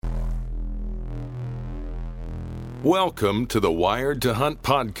Welcome to the Wired to Hunt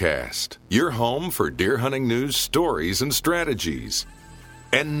podcast, your home for deer hunting news, stories, and strategies.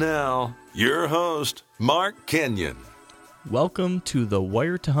 And now, your host, Mark Kenyon. Welcome to the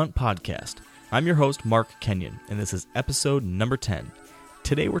Wired to Hunt podcast. I'm your host, Mark Kenyon, and this is episode number 10.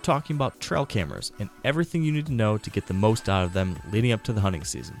 Today we're talking about trail cameras and everything you need to know to get the most out of them leading up to the hunting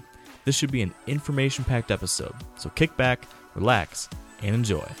season. This should be an information-packed episode, so kick back, relax, and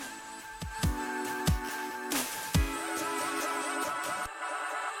enjoy.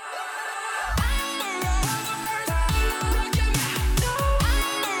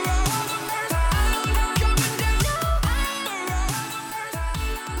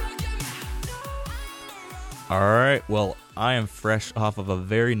 All right, well, I am fresh off of a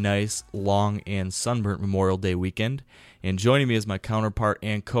very nice, long, and sunburnt Memorial Day weekend, and joining me is my counterpart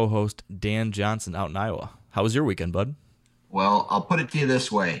and co-host, Dan Johnson, out in Iowa. How was your weekend, bud? Well, I'll put it to you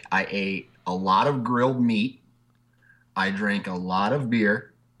this way. I ate a lot of grilled meat. I drank a lot of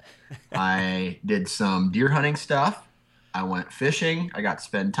beer. I did some deer hunting stuff. I went fishing. I got to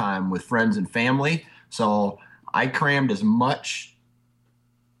spend time with friends and family. So I crammed as much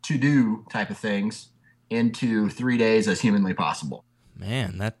to-do type of things into 3 days as humanly possible.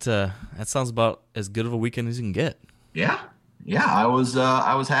 Man, that sounds about as good of a weekend as you can get. Yeah, I was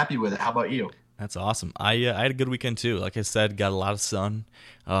happy with it. How about you? That's awesome. I had a good weekend too. Like I said, got a lot of sun.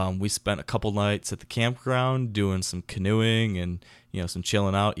 We spent a couple nights at the campground doing some canoeing and some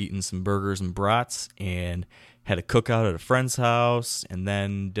chilling out, eating some burgers and brats, and had a cookout at a friend's house, and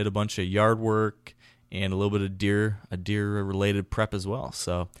then did a bunch of yard work and a little bit of deer related prep as well.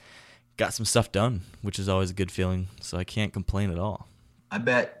 So got some stuff done, which is always a good feeling. So I can't complain at all. I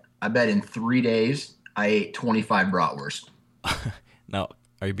bet in 3 days I ate 25 bratwurst. Now,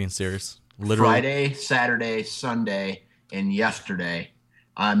 are you being serious? Literally? Friday, Saturday, Sunday, and yesterday.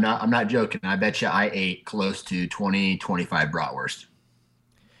 I'm not joking. I bet you I ate close to 25 bratwurst.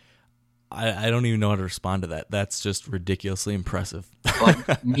 I don't even know how to respond to that. That's just ridiculously impressive.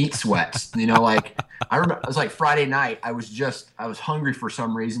 Like meat sweats, like I remember it was like Friday night. I was hungry for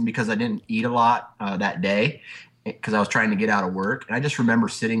some reason because I didn't eat a lot that day because I was trying to get out of work. And I just remember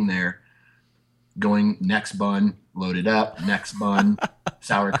sitting there going, next bun, loaded up, next bun,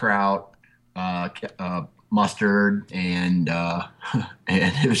 sauerkraut, mustard. And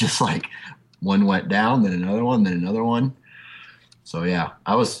it was just like one went down, then another one, then another one. So yeah,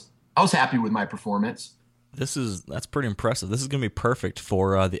 I was happy with my performance. That's pretty impressive. This is going to be perfect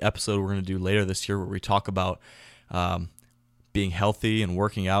for the episode we're going to do later this year where we talk about being healthy and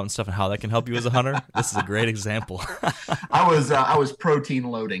working out and stuff and how that can help you as a hunter. This is a great example. I was protein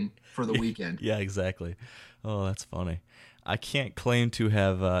loading for the weekend. Yeah, exactly. Oh, that's funny. I can't claim to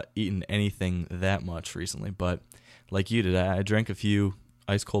have eaten anything that much recently, but like you did, I drank a few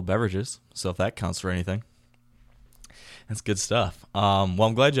ice cold beverages, so if that counts for anything. That's good stuff. Well,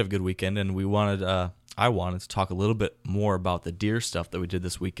 I'm glad you have a good weekend, and I wanted to talk a little bit more about the deer stuff that we did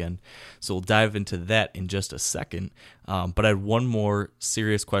this weekend. So we'll dive into that in just a second. But I had one more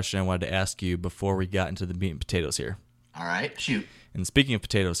serious question I wanted to ask you before we got into the meat and potatoes here. All right, shoot. And speaking of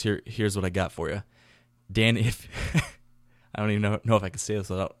potatoes, here's what I got for you. Dan, if I don't even know if I can say this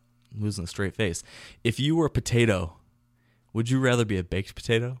without losing a straight face. If you were a potato, would you rather be a baked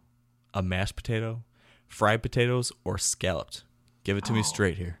potato, a mashed potato, fried potatoes, or scalloped? Give it to me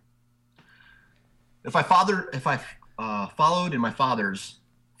straight here. If I followed in my father's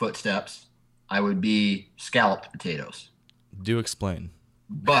footsteps, I would be scalloped potatoes. Do explain.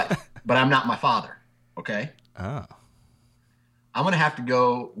 But I'm not my father. Okay. Oh. I'm gonna have to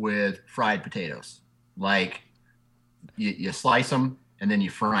go with fried potatoes. Like you slice them and then you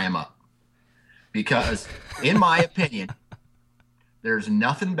fry them up. Because in my opinion, there's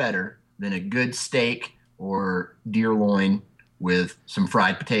nothing better than a good steak or deer loin with some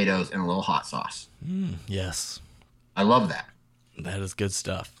fried potatoes and a little hot sauce. Yes. I love that. That is good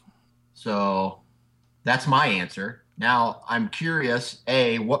stuff. So that's my answer. Now I'm curious,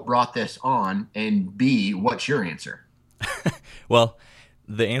 A, what brought this on, and B, what's your answer? Well,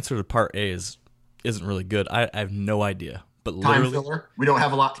 the answer to part A isn't really good. I have no idea. But literally, time filler. We don't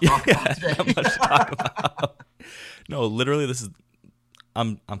have a lot to talk about today. Not much to talk about. No, literally, this is.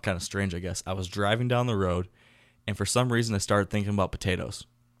 I'm kind of strange, I guess. I was driving down the road, and for some reason, I started thinking about potatoes,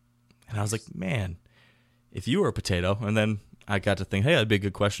 and I was like, "Man, if you were a potato," and then I got to think, "Hey, that'd be a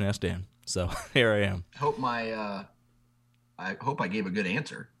good question to ask Dan." So here I am. I hope I gave a good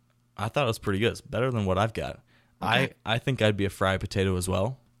answer. I thought it was pretty good. It's better than what I've got. Okay. I think I'd be a fried potato as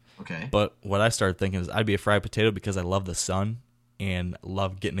well. Okay. But what I started thinking is I'd be a fried potato because I love the sun and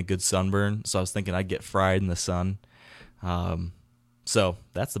love getting a good sunburn. So I was thinking I'd get fried in the sun. So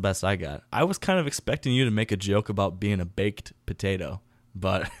that's the best I got. I was kind of expecting you to make a joke about being a baked potato,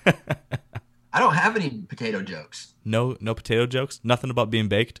 but I don't have any potato jokes. no potato jokes? Nothing about being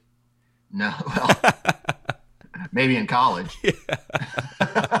baked? No, well, maybe in college.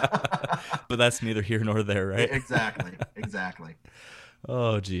 But that's neither here nor there, right? Exactly.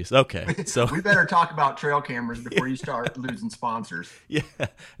 Oh, geez. Okay. So we better talk about trail cameras before you start losing sponsors. Yeah,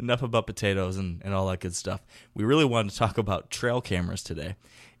 enough about potatoes and all that good stuff. We really wanted to talk about trail cameras today.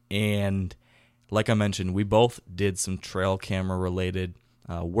 And like I mentioned, we both did some trail camera related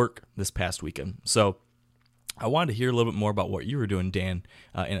work this past weekend. So I wanted to hear a little bit more about what you were doing, Dan,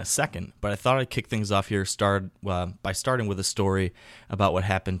 in a second. But I thought I'd kick things off here by starting with a story about what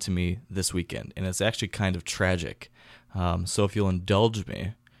happened to me this weekend. And it's actually kind of tragic. So if you'll indulge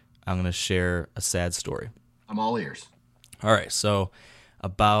me, I'm going to share a sad story. I'm all ears. All right, so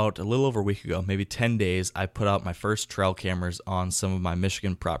about a little over a week ago, maybe 10 days, I put out my first trail cameras on some of my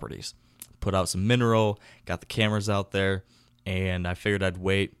Michigan properties. Put out some mineral, got the cameras out there, and I figured I'd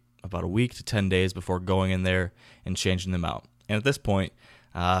wait about a week to 10 days before going in there and changing them out. And at this point,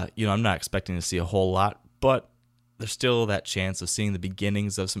 I'm not expecting to see a whole lot, but there's still that chance of seeing the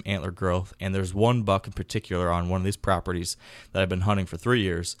beginnings of some antler growth. And there's one buck in particular on one of these properties that I've been hunting for 3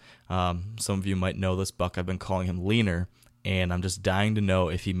 years. Some of you might know this buck. I've been calling him Leaner, and I'm just dying to know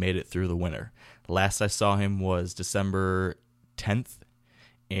if he made it through the winter. Last I saw him was December 10th,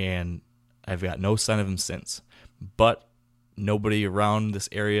 and I've got no sign of him since. But nobody around this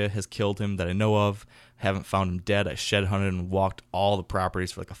area has killed him that I know of. Haven't found him dead. I shed hunted and walked all the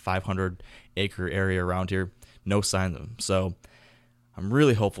properties for like a 500-acre area around here. No sign of him. So I'm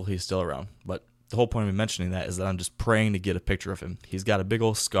really hopeful he's still around. But the whole point of me mentioning that is that I'm just praying to get a picture of him. He's got a big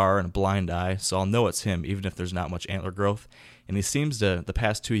old scar and a blind eye, so I'll know it's him, even if there's not much antler growth. And he seems to, the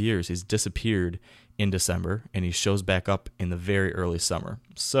past 2 years, he's disappeared in December, and he shows back up in the very early summer.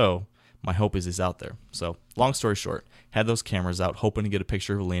 So my hope is he's out there. So long story short, had those cameras out, hoping to get a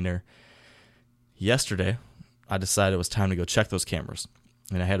picture of Leaner. Yesterday, I decided it was time to go check those cameras.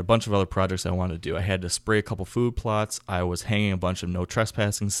 And I had a bunch of other projects I wanted to do. I had to spray a couple food plots. I was hanging a bunch of no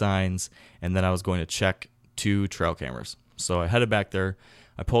trespassing signs. And then I was going to check 2 trail cameras. So I headed back there.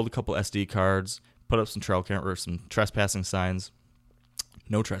 I pulled a couple SD cards, put up some some trespassing signs,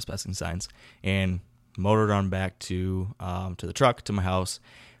 no trespassing signs, and motored on back to the truck, to my house,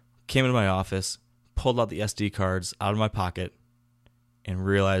 came into my office, pulled out the SD cards out of my pocket, and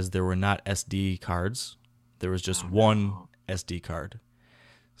realized there were not SD cards. There was just one SD card.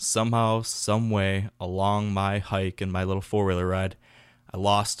 Somehow, some way, along my hike and my little 4-wheeler ride, I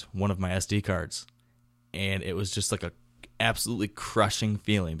lost one of my SD cards. And it was just like a absolutely crushing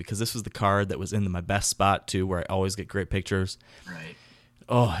feeling, because this was the card that was in my best spot, too, where I always get great pictures. Right.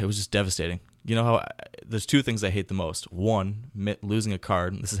 Oh, it was just devastating. You know how there's 2 things I hate the most. 1, losing a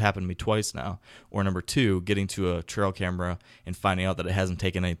card. This has happened to me twice now. Or number 2, getting to a trail camera and finding out that it hasn't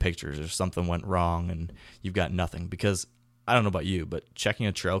taken any pictures, or something went wrong and you've got nothing. Because I don't know about you, but checking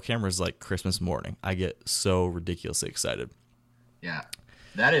a trail camera is like Christmas morning. I get so ridiculously excited. Yeah,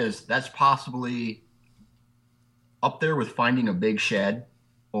 that's possibly up there with finding a big shed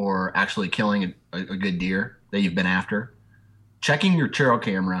or actually killing a good deer that you've been after. Checking your trail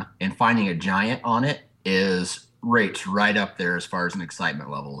camera and finding a giant on it rates right up there as far as an excitement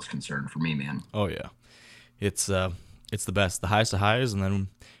level is concerned for me, man. Oh yeah, it's the best. The highest of highs, and then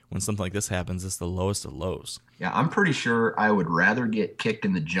when something like this happens, it's the lowest of lows. Yeah, I'm pretty sure I would rather get kicked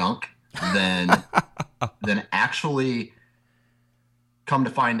in the junk than actually come to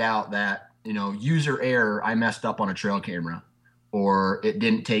find out that, user error, I messed up on a trail camera, or it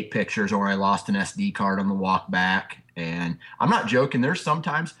didn't take pictures, or I lost an SD card on the walk back. And I'm not joking. There's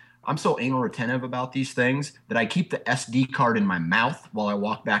sometimes I'm so anal retentive about these things that I keep the SD card in my mouth while I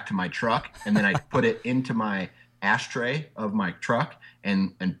walk back to my truck, and then I put it into my ashtray of my truck,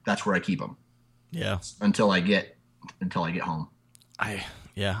 and that's where I keep them. Yeah. Until I get home.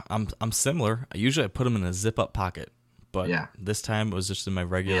 I'm similar. Usually I put them in a zip up pocket, but this time it was just in my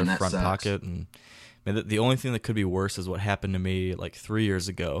regular front pocket. And the only thing that could be worse is what happened to me like 3 years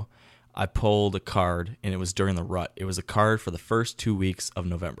ago. I pulled a card, and it was during the rut. It was a card for the first 2 weeks of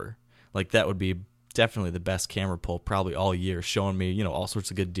November. Like, that would be definitely the best camera pull probably all year, showing me, all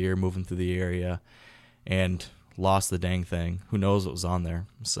sorts of good deer moving through the area, and lost the dang thing. Who knows what was on there?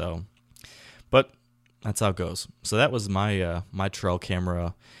 So, but that's how it goes. So that was my my trail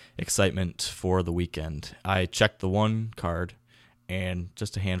camera excitement for the weekend. I checked the one card, and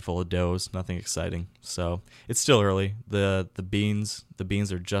just a handful of does, nothing exciting. So it's still early. The beans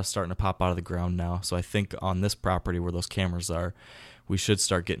are just starting to pop out of the ground now. So I think on this property where those cameras are, we should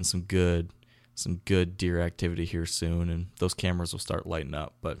start getting some good some good deer activity here soon, and those cameras will start lighting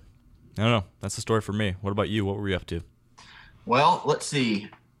up. But I don't know. That's the story for me. What about you? What were you up to? Well, let's see.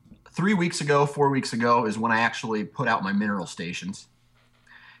 4 weeks ago is when I actually put out my mineral stations.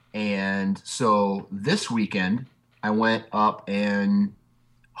 And so this weekend, I went up and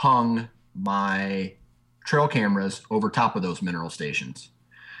hung my trail cameras over top of those mineral stations.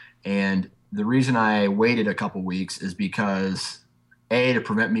 And the reason I waited a couple weeks is because A, to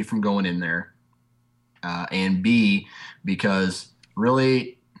prevent me from going in there, and B, because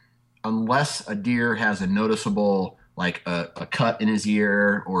really, unless a deer has a noticeable, like a cut in his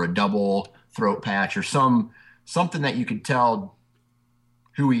ear or a double throat patch or something that you could tell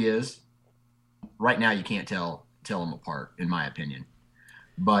who he is, right now you can't tell them apart, in my opinion.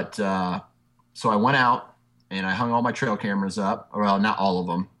 But so I went out and I hung all my trail cameras up. Well, not all of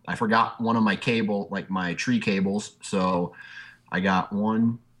them. I forgot one of my cable, like my tree cables. So I got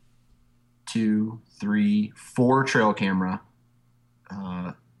 1, 2, 3, 4 trail camera.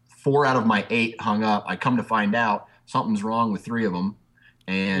 4 out of my 8 hung up. I come to find out something's wrong with 3 of them.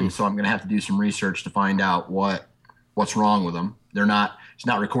 And so I'm going to have to do some research to find out what's wrong with them. It's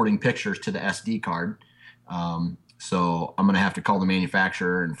not recording pictures to the SD card. So I'm going to have to call the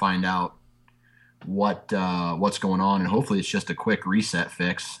manufacturer and find out what's going on. And hopefully it's just a quick reset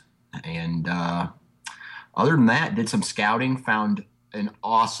fix. And other than that, did some scouting, found an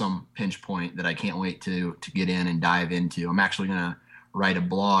awesome pinch point that I can't wait to get in and dive into. I'm actually going to write a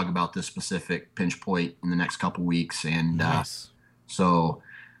blog about this specific pinch point in the next couple weeks. And Nice. so,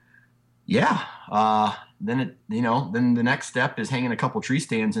 yeah. Then the next step is hanging a couple tree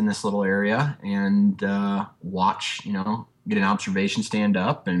stands in this little area and watch, get an observation stand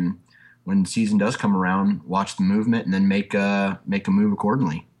up, and when season does come around, watch the movement and then make a move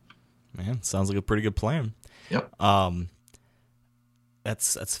accordingly. Man, sounds like a pretty good plan. Yep.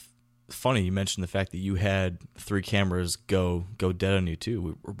 That's funny. You mentioned the fact that you had 3 cameras go dead on you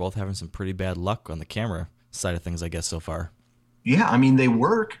too. We're both having some pretty bad luck on the camera side of things, I guess, so far. Yeah, I mean, they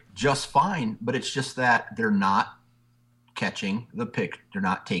work just fine, but it's just that they're not catching the pic. They're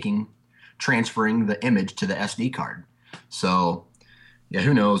not transferring the image to the SD card. So, yeah,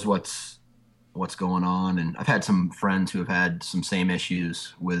 who knows what's going on. And I've had some friends who have had some same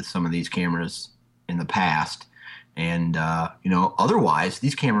issues with some of these cameras in the past. And, otherwise,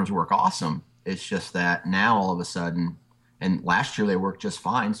 these cameras work awesome. It's just that now all of a sudden, and last year they worked just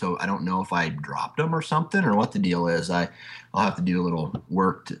fine, so I don't know if I dropped them or something or what the deal is. I'll have to do a little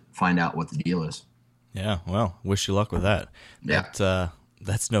work to find out what the deal is. Yeah, well, wish you luck with that. Yeah.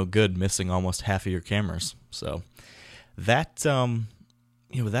 That's no good, missing almost half of your cameras. So that,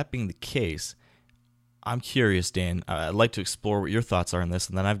 with that being the case, I'm curious, Dan. I'd like to explore what your thoughts are on this,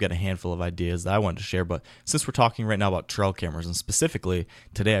 and then I've got a handful of ideas that I wanted to share. But since we're talking right now about trail cameras, and specifically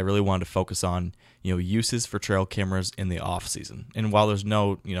today, I really wanted to focus on uses for trail cameras in the off season. And while there's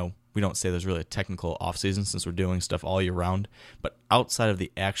no, we don't say there's really a technical off season since we're doing stuff all year round. But outside of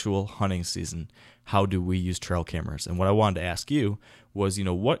the actual hunting season, how do we use trail cameras? And what I wanted to ask you was,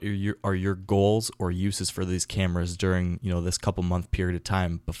 what are your goals or uses for these cameras during this couple month period of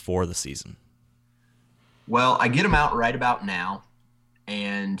time before the season? Well, I get them out right about now,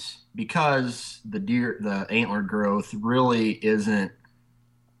 and because the antler growth really isn't,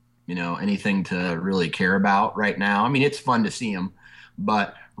 anything to really care about right now. I mean, it's fun to see them,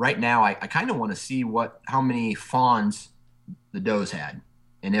 but right now I kind of want to see how many fawns the does had,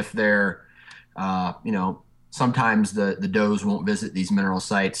 and if they're, sometimes the does won't visit these mineral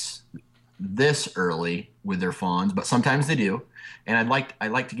sites this early with their fawns, but sometimes they do, and I'd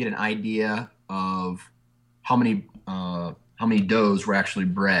like to get an idea of how many does were actually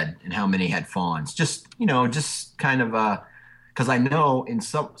bred and how many had fawns. Just kind of because I know in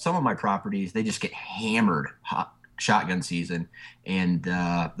some of my properties they just get hammered shotgun season, and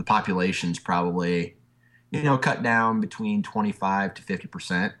the population's probably cut down between 25 to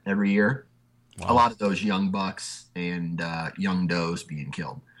 50% every year. Wow. A lot of those young bucks and young does being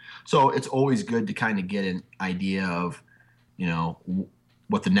killed. So it's always good to kind of get an idea of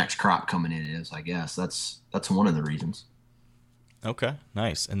what the next crop coming in is. I guess that's one of the reasons. Okay,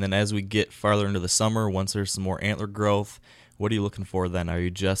 nice. And then as we get farther into the summer, once there's some more antler growth, what are you looking for then? Are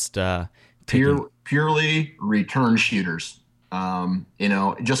you just purely return shooters?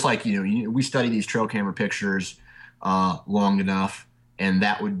 Just like we study these trail camera pictures long enough, and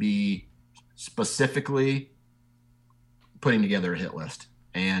that would be specifically putting together a hit list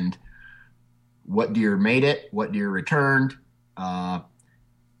and what deer made it, what deer returned,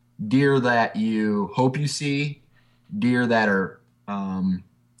 deer that you hope you see, deer that are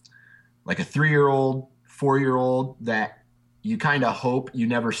like a 3-year-old, 4-year-old that you kind of hope you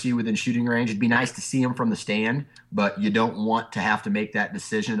never see within shooting range. It'd be nice to see them from the stand, but you don't want to have to make that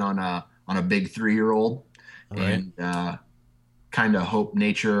decision on a big 3-year-old, Right. and kind of hope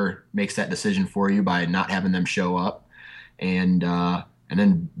nature makes that decision for you by not having them show up, and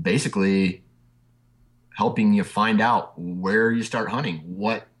then basically helping you find out where you start hunting,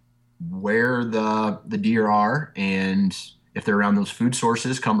 where the deer are, and if they're around those food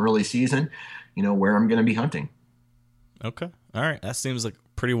sources come early season, where I'm going to be hunting. Okay. All right. That seems like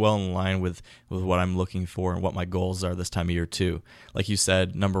pretty well in line with what I'm looking for and what my goals are this time of year too. Like you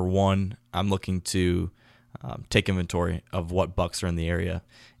said, number one, I'm looking to take inventory of what bucks are in the area.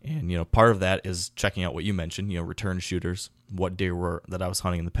 And, part of that is checking out what you mentioned, return shooters, what deer that I was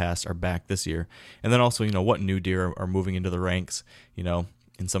hunting in the past are back this year. And then also, what new deer are moving into the ranks,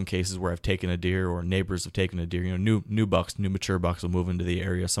 in some cases where I've taken a deer or neighbors have taken a deer, new bucks, new mature bucks will move into the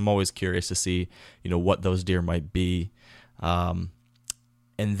area. So I'm always curious to see, what those deer might be. And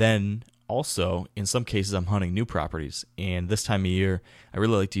then also, in some cases, I'm hunting new properties. And this time of year, I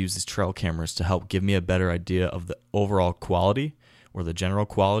really like to use these trail cameras to help give me a better idea of the overall quality or the general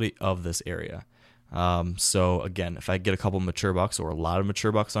quality of this area. So again, if I get a couple mature bucks or a lot of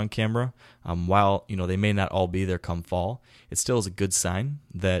mature bucks on camera, while they may not all be there come fall, it still is a good sign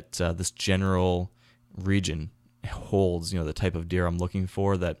that this general region holds the type of deer I'm looking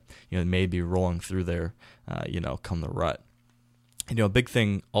for that may be rolling through there, come the rut. And a big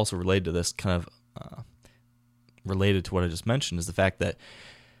thing also related to this, kind of related to what I just mentioned, is the fact that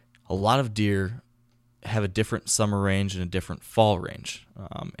a lot of deer have a different summer range and a different fall range.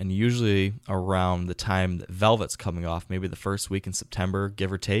 And usually around the time that velvet's coming off, maybe the first week in September,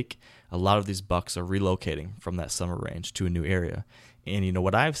 give or take, a lot of these bucks are relocating from that summer range to a new area. And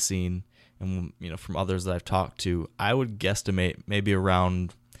what I've seen, and from others that I've talked to, I would guesstimate maybe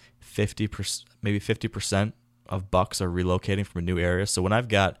around 50%, maybe 50% of bucks are relocating from a new area. So when I've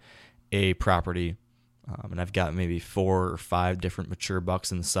got a property and I've got maybe 4 or 5 different mature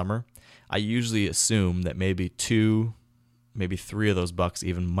bucks in the summer, I usually assume that maybe 2, maybe 3 of those bucks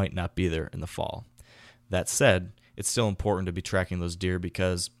even might not be there in the fall. That said, it's still important to be tracking those deer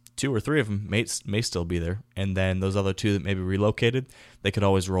because 2 or 3 of them may still be there, and then those other 2 that may be relocated, they could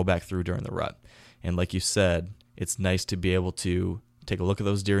always roll back through during the rut. And like you said, it's nice to be able to take a look at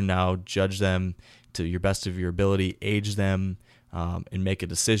those deer now, judge them to your best of your ability, age them, and make a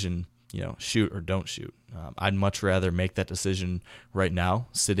decision, shoot or don't shoot. I'd much rather make that decision right now,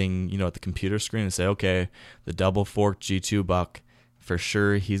 sitting, at the computer screen and say, okay, the double forked G2 buck, for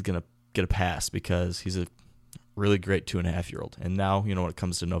sure he's going to get a pass because he's a really great 2.5-year-old. And now, when it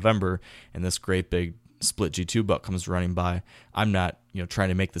comes to November and this great big split G2 buck comes running by, I'm not, trying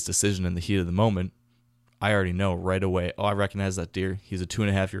to make this decision in the heat of the moment. I already know right away, I recognize that deer. He's a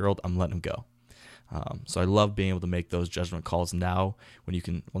 2.5-year-old. I'm letting him go. So I love being able to make those judgment calls now when you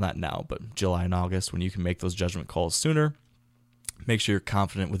can, well, not now, but July and August, when you can make those judgment calls sooner. Make sure you're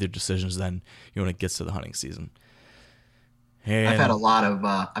confident with your decisions then when it gets to the hunting season. And I've had a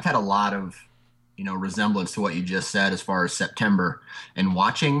lot of resemblance to what you just said as far as September and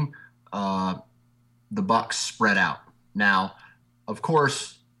watching the bucks spread out. Now, of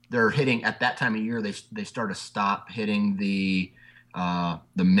course, they're hitting at that time of year. They stop hitting the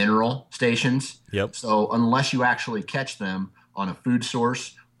mineral stations. Yep. So unless you actually catch them on a food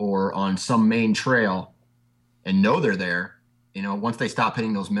source or on some main trail and know they're there, once they stop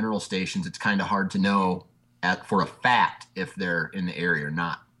hitting those mineral stations, it's kind of hard to know for a fact if they're in the area or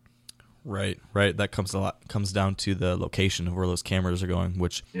not. Right. That comes down to the location of where those cameras are going,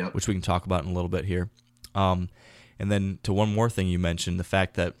 which we can talk about in a little bit here. And then to one more thing you mentioned, the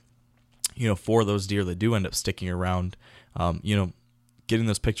fact that for those deer that do end up sticking around, getting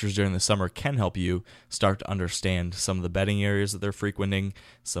those pictures during the summer can help you start to understand some of the bedding areas that they're frequenting,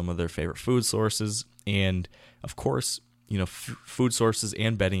 some of their favorite food sources, and of course, food sources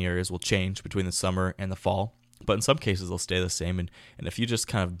and bedding areas will change between the summer and the fall, but in some cases they'll stay the same. And if you just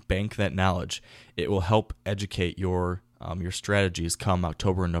kind of bank that knowledge, it will help educate your strategies come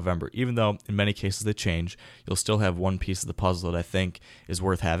October and November. Even though in many cases they change, you'll still have one piece of the puzzle that I think is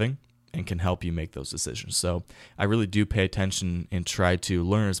worth having and can help you make those decisions. So I really do pay attention and try to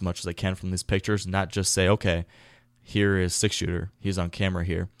learn as much as I can from these pictures, not just say, okay, here is 6-shooter, he's on camera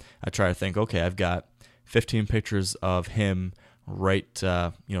here. I try to think, okay, I've got 15 pictures of him right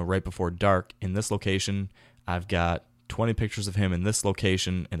before dark in this location. I've got 20 pictures of him in this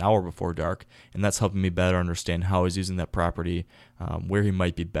location an hour before dark, and that's helping me better understand how he's using that property, where he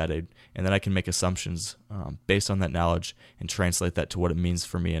might be bedded, and then I can make assumptions based on that knowledge and translate that to what it means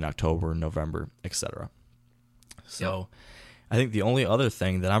for me in October, November, etc. So I think the only other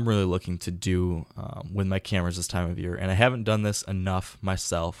thing that I'm really looking to do with my cameras this time of year, and I haven't done this enough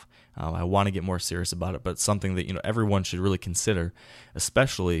myself, I want to get more serious about it, but it's something that everyone should really consider,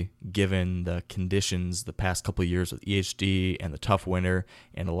 especially given the conditions the past couple of years with EHD and the tough winter,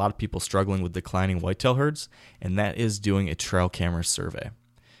 and a lot of people struggling with declining whitetail herds, and that is doing a trail camera survey.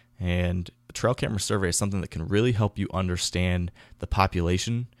 And a trail camera survey is something that can really help you understand the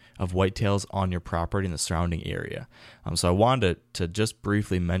population of whitetails on your property and the surrounding area. So I wanted to just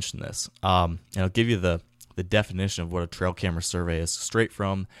briefly mention this. And I'll give you the definition of what a trail camera survey is straight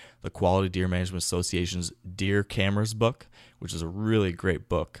from the Quality Deer Management Association's Deer Cameras book, which is a really great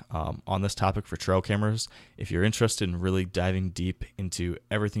book on this topic for trail cameras. If you're interested in really diving deep into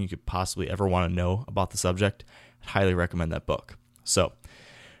everything you could possibly ever want to know about the subject, I'd highly recommend that book. So,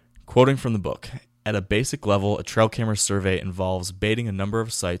 quoting from the book, at a basic level, a trail camera survey involves baiting a number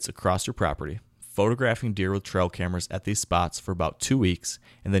of sites across your property, photographing deer with trail cameras at these spots for about 2 weeks,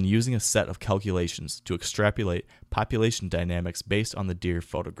 and then using a set of calculations to extrapolate population dynamics based on the deer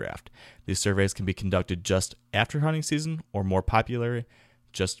photographed. These surveys can be conducted just after hunting season or more popularly,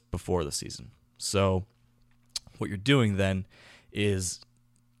 just before the season. So what you're doing then is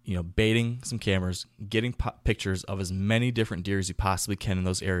baiting some cameras, getting pictures of as many different deer as you possibly can in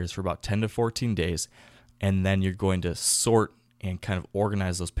those areas for about 10 to 14 days, and then you're going to sort and kind of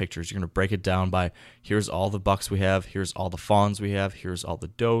organize those pictures. You're going to break it down by here's all the bucks we have, here's all the fawns we have, here's all the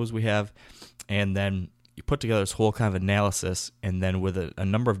does we have, and then you put together this whole kind of analysis, and then with a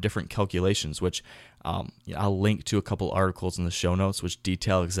number of different calculations, which I'll link to a couple articles in the show notes which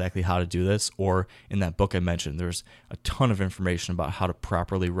detail exactly how to do this, or in that book I mentioned, there's a ton of information about how to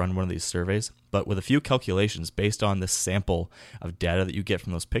properly run one of these surveys. But with a few calculations based on this sample of data that you get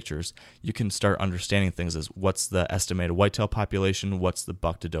from those pictures, you can start understanding things as what's the estimated whitetail population, what's the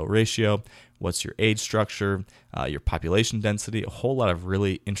buck to doe ratio, what's your age structure, your population density, a whole lot of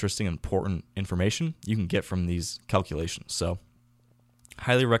really interesting and important information you can get from these calculations. So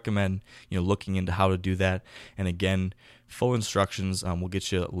highly recommend looking into how to do that. And again, full instructions, we'll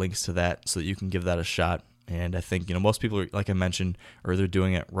get you links to that so that you can give that a shot. And I think most people, like I mentioned, are either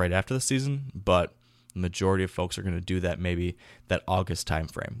doing it right after the season, but the majority of folks are going to do that maybe that August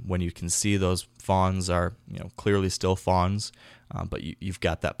timeframe when you can see those fawns are clearly still fawns, but you've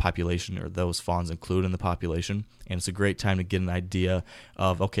got that population or those fawns included in the population, and it's a great time to get an idea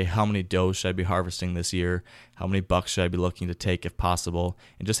of, okay, how many does should I be harvesting this year, how many bucks should I be looking to take if possible,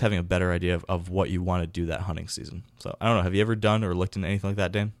 and just having a better idea of what you want to do that hunting season. So I don't know, have you ever done or looked into anything like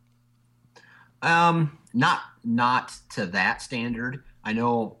that, Dan? Not to that standard. I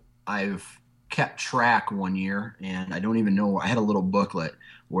know I've kept track one year, and I don't even know, I had a little booklet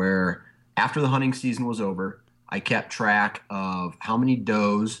where after the hunting season was over, I kept track of how many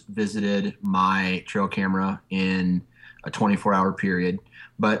does visited my trail camera in a 24-hour period.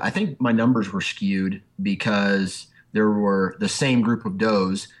 But I think my numbers were skewed because there were the same group of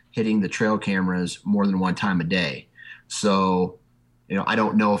does hitting the trail cameras more than one time a day. So, I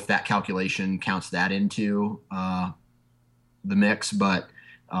don't know if that calculation counts that into the mix, but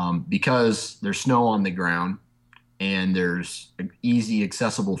because there's snow on the ground and there's easy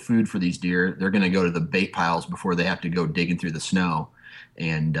accessible food for these deer, they're going to go to the bait piles before they have to go digging through the snow.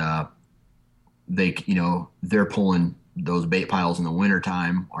 And they're pulling those bait piles in the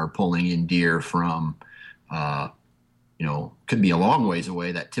wintertime are pulling in deer from, could be a long ways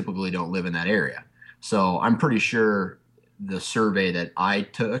away that typically don't live in that area. So I'm pretty sure the survey that I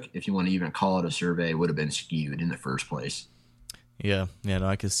took, if you want to even call it a survey, would have been skewed in the first place. Yeah, no,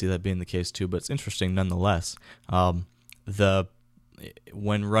 I could see that being the case too, but it's interesting nonetheless.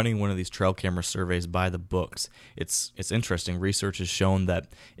 When running one of these trail camera surveys by the books, it's interesting. Research has shown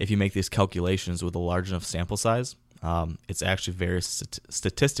that if you make these calculations with a large enough sample size, it's actually very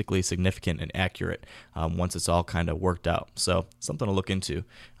statistically significant and accurate once it's all kind of worked out. So something to look into.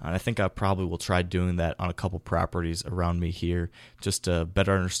 And I think I probably will try doing that on a couple properties around me here just to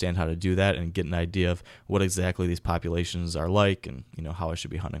better understand how to do that and get an idea of what exactly these populations are like and how I should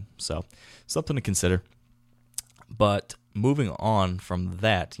be hunting. So something to consider. But moving on from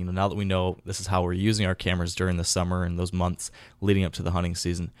that, now that we know this is how we're using our cameras during the summer and those months leading up to the hunting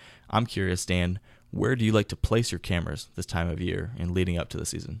season, I'm curious, Dan, where do you like to place your cameras this time of year and leading up to the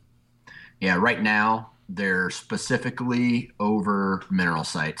season? Yeah, right now they're specifically over mineral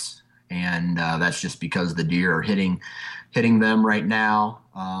sites, and that's just because the deer are hitting them right now.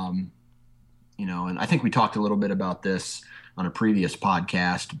 And I think we talked a little bit about this on a previous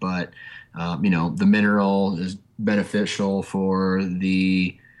podcast, but the mineral is beneficial for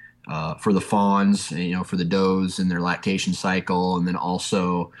the fawns, for the does and their lactation cycle, and then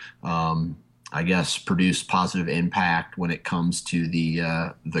also I guess, produce positive impact when it comes to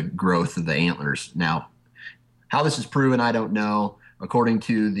the growth of the antlers. Now, how this is proven, I don't know. According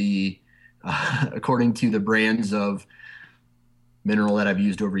to the brands of mineral that I've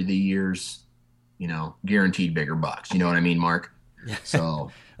used over the years, guaranteed bigger bucks. You know what I mean, Mark? Yeah.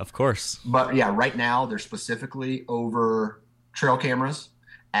 So, of course. But yeah, right now they're specifically over trail cameras.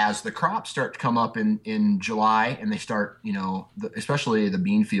 As the crops start to come up in July and they start, especially the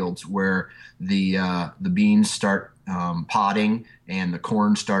bean fields where the beans start podding and the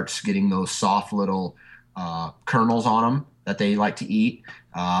corn starts getting those soft little kernels on them that they like to eat,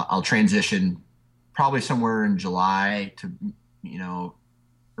 I'll transition probably somewhere in July to,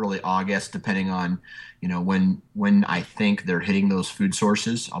 early August, depending on, when I think they're hitting those food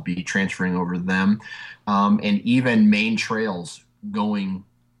sources. I'll be transferring over to them, and even main trails going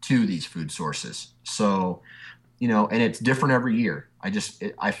to these food sources. So, and it's different every year.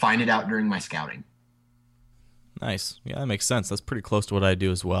 I find it out during my scouting. Nice. Yeah, that makes sense. That's pretty close to what I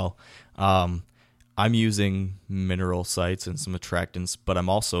do as well. I'm using mineral sites and some attractants, but I'm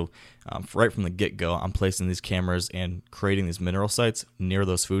also, right from the get-go, I'm placing these cameras and creating these mineral sites near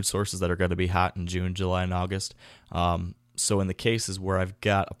those food sources that are going to be hot in June, July, and August. So in the cases where I've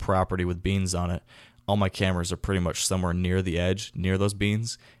got a property with beans on it, all my cameras are pretty much somewhere near the edge, near those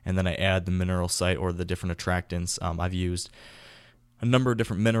beans, and then I add the mineral site or the different attractants. I've used a number of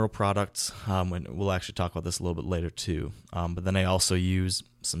different mineral products, and we'll actually talk about this a little bit later too. But then I also use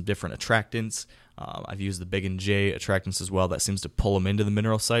some different attractants. I've used the Big and J attractants as well. That seems to pull them into the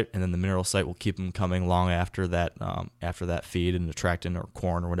mineral site, and then the mineral site will keep them coming long after that feed and attractant or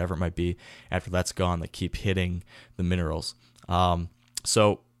corn or whatever it might be. After that's gone, they keep hitting the minerals.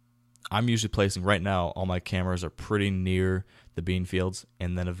 So I'm usually placing, right now, all my cameras are pretty near the bean fields,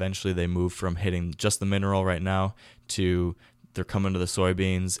 and then eventually they move from hitting just the mineral right now to they're coming to the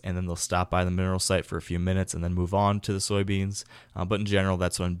soybeans, and then they'll stop by the mineral site for a few minutes and then move on to the soybeans. But in general,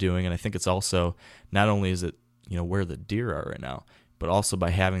 that's what I'm doing. And I think it's also, not only is it, where the deer are right now, but also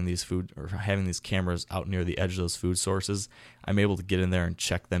by having these cameras out near the edge of those food sources, I'm able to get in there and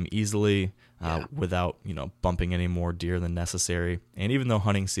check them easily without, bumping any more deer than necessary. And even though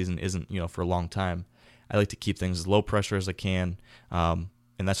hunting season isn't, for a long time, I like to keep things as low pressure as I can. And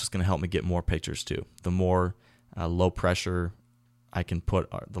that's just going to help me get more pictures too. The more low pressure I can put,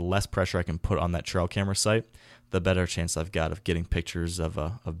 the less pressure I can put on that trail camera site, the better chance I've got of getting pictures of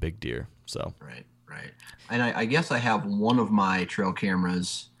big deer. So right. And I guess I have one of my trail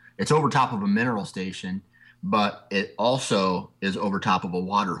cameras. It's over top of a mineral station, but it also is over top of a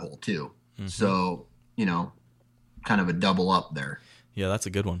water hole too. Mm-hmm. So kind of a double up there. Yeah, that's a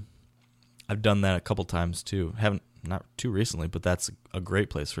good one. I've done that a couple times too. Not too recently, but that's a great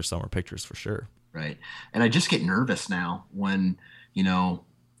place for summer pictures for sure. Right. And I just get nervous now when,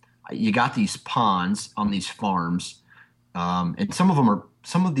 you got these ponds on these farms. And some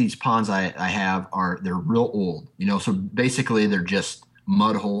of these ponds I have they're real old, so basically they're just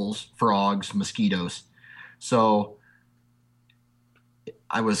mud holes, frogs, mosquitoes. So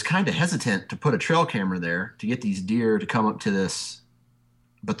I was kind of hesitant to put a trail camera there to get these deer to come up to this.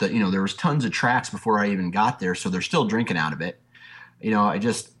 But there was tons of tracks before I even got there. So they're still drinking out of it. I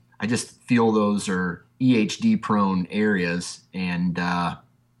just feel those are EHD prone areas, and I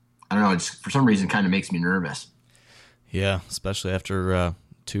don't know, it's for some reason kind of makes me nervous. Yeah, especially after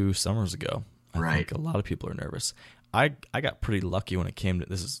 2 summers ago. I think a lot of people are nervous. I got pretty lucky when it came to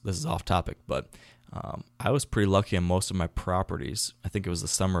this is off topic, but I was pretty lucky on most of my properties. I think it was the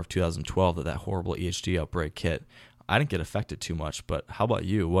summer of 2012 that horrible EHD outbreak hit. I didn't get affected too much, but how about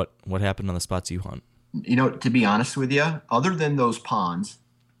you? What happened on the spots you hunt? To be honest with you, other than those ponds,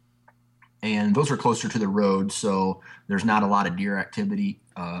 and those are closer to the road, so there's not a lot of deer activity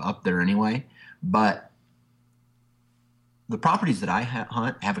up there anyway. But the properties that I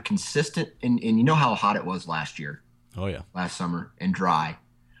hunt have a consistent, and you know how hot it was last year. Oh, yeah. Last summer, and dry.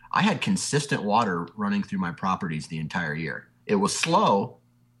 I had consistent water running through my properties the entire year. It was slow,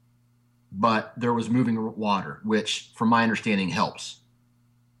 but there was moving water, which, from my understanding, helps.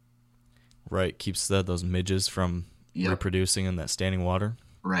 Right. Keeps those midges from reproducing in that standing water.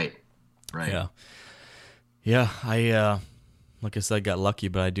 Right. Yeah. I like I said, got lucky,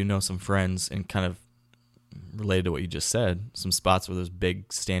 but I do know some friends, and kind of related to what you just said, some spots where there's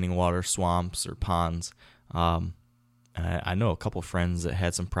big standing water, swamps or ponds. And I know a couple friends that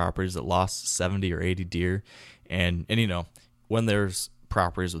had some properties that lost 70 or 80 deer, and when there's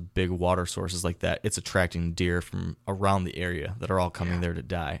properties with big water sources like that, it's attracting deer from around the area that are all coming there to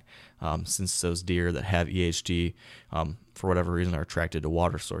die, since those deer that have EHD, for whatever reason, are attracted to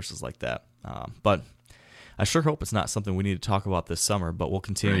water sources like that. But I sure hope it's not something we need to talk about this summer, but we'll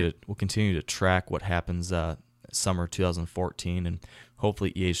continue to track what happens summer 2014, and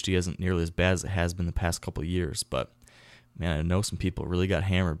hopefully EHD isn't nearly as bad as it has been the past couple of years. But man, I know some people really got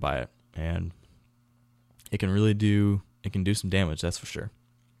hammered by it, and it can do some damage. That's for sure.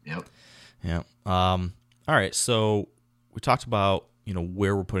 Yep. Yeah. All right. So we talked about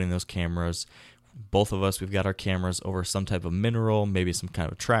where we're putting those cameras. Both of us, we've got our cameras over some type of mineral, maybe some kind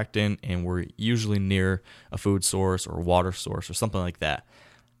of attractant, and we're usually near a food source or a water source or something like that.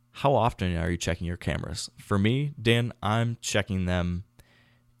 How often are you checking your cameras? For me, Dan, I'm checking them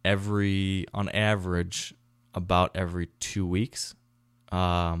on average, about every 2 weeks.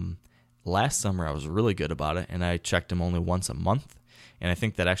 Last summer, I was really good about it, and I checked them only once a month, and I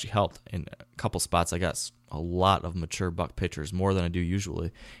think that actually helped. In a couple spots, I got a lot of mature buck pictures, more than I do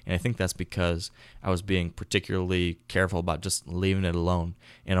usually, and I think that's because I was being particularly careful about just leaving it alone.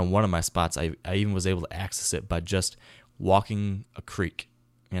 And on one of my spots, I even was able to access it by just walking a creek,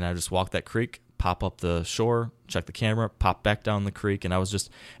 and I just walked that creek, pop up the shore, check the camera, pop back down the creek, and I was just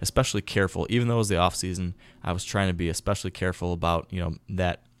especially careful. Even though it was the off season, I was trying to be especially careful about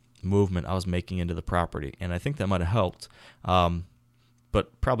that movement I was making into the property, and I think that might have helped.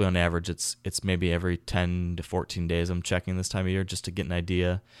 But probably on average, it's maybe every 10 to 14 days I'm checking this time of year just to get an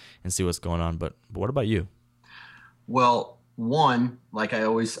idea and see what's going on. But what about you? Well, one, like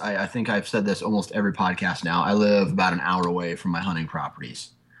I think I've said this almost every podcast now, I live about an hour away from my hunting properties.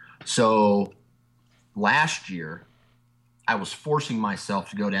 So last year, I was forcing myself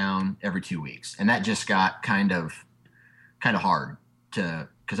to go down every 2 weeks, and that just got kind of hard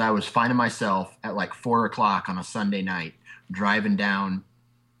because I was finding myself at like 4 o'clock on a Sunday night driving down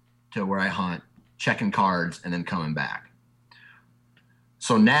to where I hunt, checking cards, and then coming back.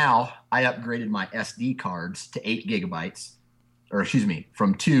 So now I upgraded my SD cards to 8 gigabytes,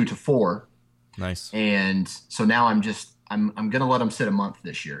 from 2 to 4. Nice. And so now I'm going to let them sit a month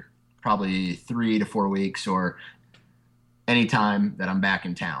this year, probably 3 to 4 weeks, or anytime that I'm back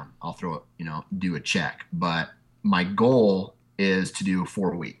in town, I'll throw it, do a check. But my goal is to do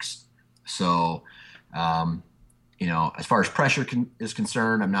 4 weeks. So, as far as pressure is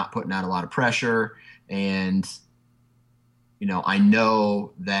concerned, I'm not putting out a lot of pressure. And, I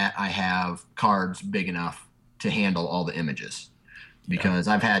know that I have cards big enough to handle all the images, because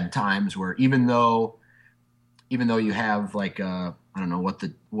I've had times where even though you have like, I don't know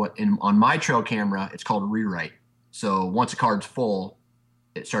on my trail camera, it's called a rewrite. So once a card's full,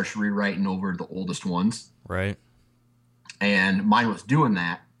 it starts rewriting over the oldest ones. Right. And mine was doing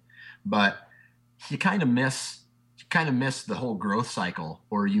that, but you kind of miss the whole growth cycle,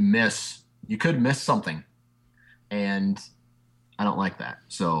 or you could miss something, and I don't like that.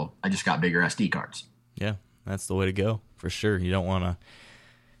 So I just got bigger SD cards. Yeah, that's the way to go for sure. You don't want to.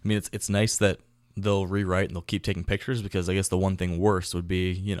 I mean, it's nice that they'll rewrite and they'll keep taking pictures, because I guess the one thing worse would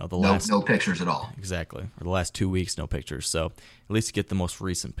be the last no pictures at all. Exactly, or the last 2 weeks no pictures. So at least you get the most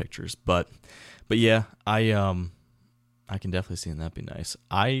recent pictures. But yeah, I can definitely see that be nice.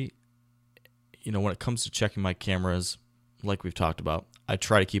 When it comes to checking my cameras, like we've talked about, I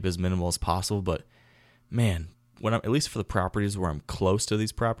try to keep as minimal as possible, but man, when at least for the properties where I'm close to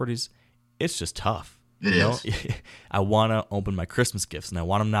these properties, it's just tough. It is. I want to open my Christmas gifts, and I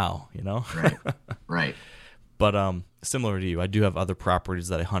want them now, Right. But similar to you, I do have other properties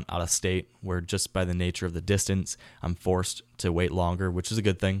that I hunt out of state where just by the nature of the distance, I'm forced to wait longer, which is a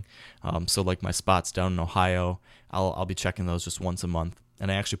good thing. So like my spots down in Ohio, I'll be checking those just once a month.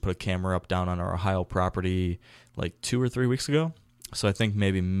 And I actually put a camera up down on our Ohio property like 2 or 3 weeks ago. So I think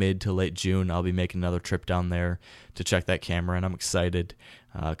maybe mid to late June, I'll be making another trip down there to check that camera. And I'm excited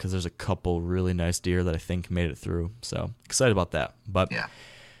because there's a couple really nice deer that I think made it through. So excited about that. But yeah.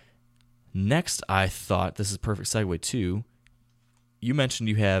 Next, I thought this is a perfect segue too. You mentioned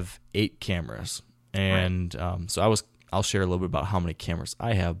you have 8 cameras. And right. So I'll share a little bit about how many cameras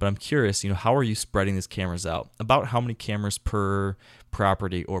I have, but I'm curious, how are you spreading these cameras out? About how many cameras per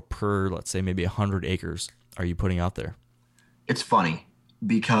property or per, let's say, maybe 100 acres are you putting out there? It's funny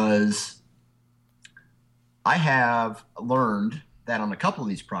because I have learned that on a couple of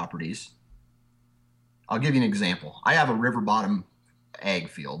these properties, I'll give you an example. I have a river bottom ag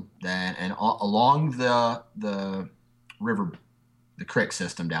field and along the river, the creek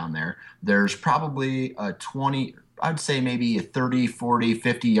system down there, there's probably a 20, I'd say maybe a 30, 40,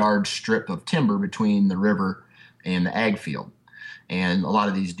 50 yard strip of timber between the river and the ag field. And a lot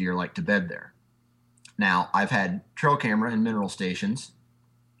of these deer like to bed there. Now, I've had trail camera and mineral stations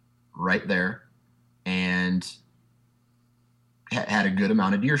right there and had a good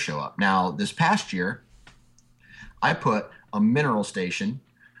amount of deer show up. Now, this past year, I put a mineral station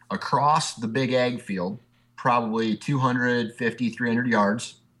across the big ag field probably 250, 300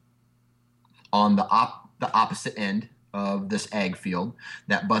 yards on the opposite end of this ag field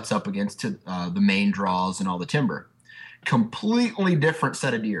that butts up against the main draws and all the timber. Completely different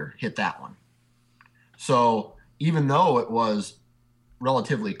set of deer hit that one. So even though it was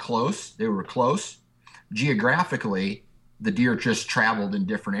relatively close, they were close, geographically, the deer just traveled in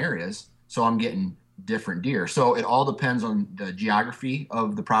different areas. So I'm getting different deer. So it all depends on the geography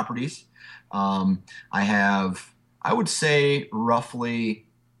of the properties. I would say roughly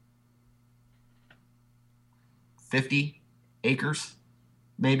 50 acres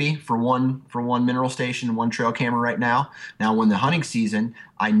maybe for one mineral station, one trail camera right now. Now, when the hunting season,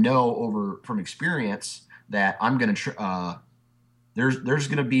 I know from experience that I'm going to there's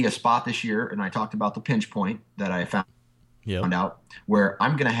going to be a spot this year, and I talked about the pinch point that I found out, where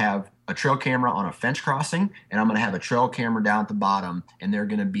I'm going to have a trail camera on a fence crossing, and I'm going to have a trail camera down at the bottom, and they're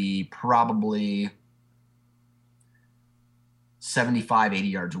going to be probably 75, 80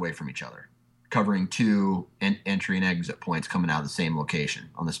 yards away from each other, covering two entry and exit points coming out of the same location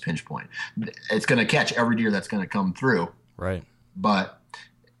on this pinch point. It's going to catch every deer that's going to come through. Right. But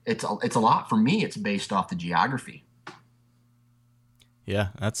it's a lot. For me, it's based off the geography. Yeah,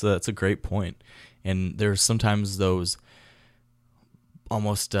 that's a great point. And there's sometimes those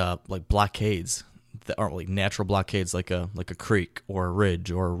almost like blockades that aren't like natural blockades, like a creek or a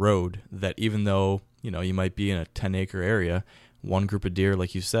ridge or a road, that even though, you might be in a 10-acre area, one group of deer,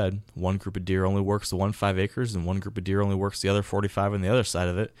 like you said, one group of deer only works the 5 acres, and one group of deer only works the other 45 on the other side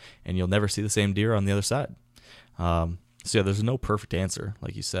of it, and you'll never see the same deer on the other side. So yeah, there's no perfect answer,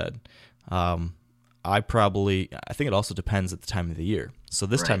 like you said. I think it also depends at the time of the year. So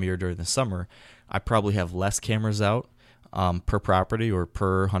this time of year during the summer, I probably have less cameras out per property or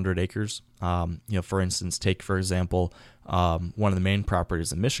per 100 acres. For instance, for example, one of the main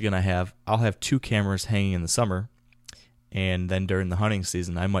properties in Michigan I'll have 2 cameras hanging in the summer, and then during the hunting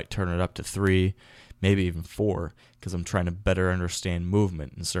season, I might turn it up to 3, maybe even 4, because I'm trying to better understand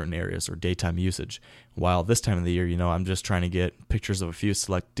movement in certain areas or daytime usage. While this time of the year, I'm just trying to get pictures of a few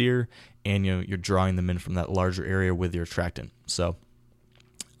select deer, and you're drawing them in from that larger area with your attractant. So,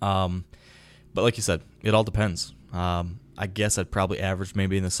 but like you said, it all depends. I guess I'd probably average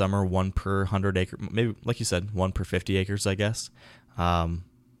maybe in the summer 1 per 100 acre, maybe like you said, 1 per 50 acres, I guess.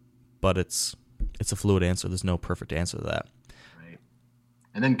 But it's a fluid answer. There's no perfect answer to that. Right.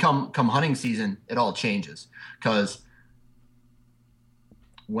 And then come hunting season, it all changes, because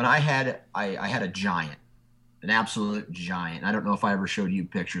when I had a giant, an absolute giant. I don't know if I ever showed you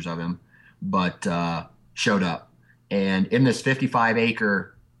pictures of him, but showed up. And in this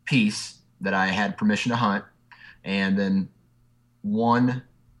 55-acre piece that I had permission to hunt, and then I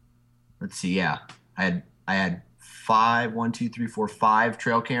had 5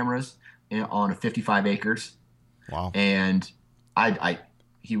 trail cameras on 55 acres. Wow. And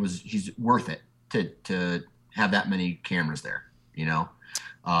he's worth it to have that many cameras there,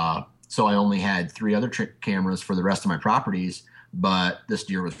 So I only had 3 other cameras for the rest of my properties, but this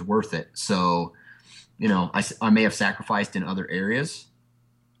deer was worth it. So, I may have sacrificed in other areas,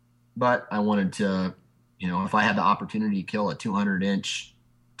 but I wanted to, if I had the opportunity to kill a 200-inch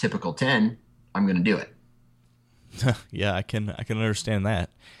typical 10, I'm going to do it. Yeah, I can understand that.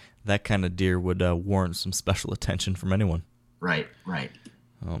 That kind of deer would warrant some special attention from anyone. Right.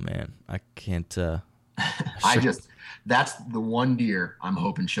 Oh man, I can't. That's the one deer I'm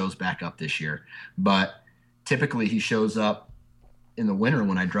hoping shows back up this year. But typically he shows up in the winter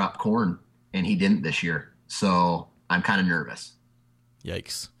when I drop corn, and he didn't this year. So I'm kind of nervous.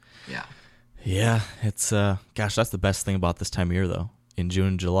 Yikes. Yeah. Yeah, it's gosh, that's the best thing about this time of year though. In June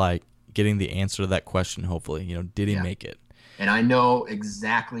and July, getting the answer to that question, hopefully, did he make it? And I know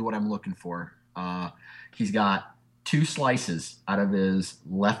exactly what I'm looking for. He's got 2 slices out of his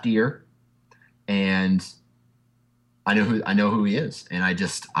left ear, and I know who he is. And I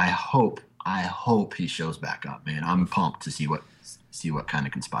hope he shows back up, man. I'm pumped to see what kind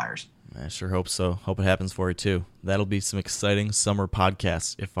of conspires. I sure hope so. Hope it happens for you too. That'll be some exciting summer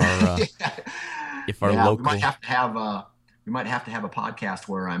podcasts if our local. We might have to have a podcast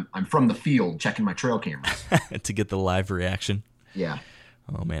where I'm from the field checking my trail cameras to get the live reaction. Yeah.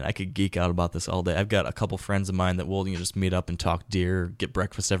 Oh man, I could geek out about this all day. I've got a couple friends of mine that will just meet up and talk deer, get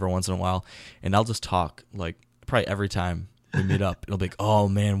breakfast every once in a while, and I'll just talk like probably every time we meet up. It'll be like, oh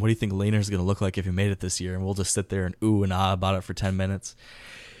man, what do you think Laner's going to look like if he made it this year? And we'll just sit there and ooh and ah about it for 10 minutes.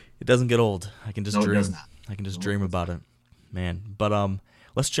 It doesn't get old. I can just dream. I can just dream about it, man. But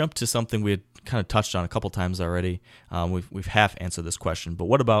let's jump to something we had kind of touched on a couple times already. We've half answered this question, but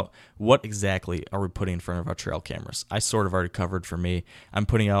what exactly are we putting in front of our trail cameras? I sort of already covered for me. I'm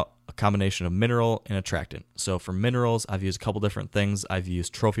putting out a combination of mineral and attractant. So for minerals, I've used a couple different things. I've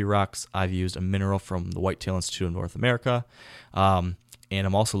used trophy rocks. I've used a mineral from the Whitetail Institute of North America. And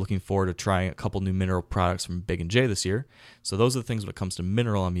I'm also looking forward to trying a couple new mineral products from Big & J this year. So those are the things when it comes to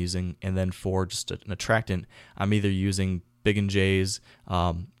mineral I'm using. And then for just an attractant, I'm either using Big & J's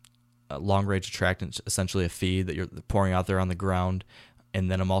long-range attractant, essentially a feed that you're pouring out there on the ground.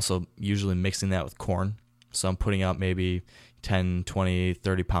 And then I'm also usually mixing that with corn. So I'm putting out maybe 10, 20,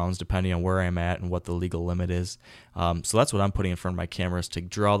 30 pounds, depending on where I'm at and what the legal limit is. So that's what I'm putting in front of my cameras to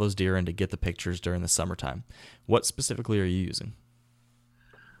draw those deer and to get the pictures during the summertime. What specifically are you using?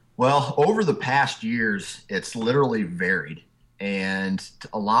 Well, over the past years, it's literally varied. And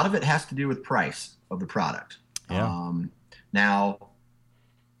a lot of it has to do with price of the product. Yeah. Now,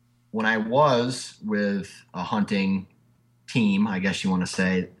 when I was with a hunting team, I guess you want to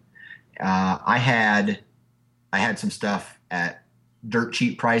say, I had some stuff at dirt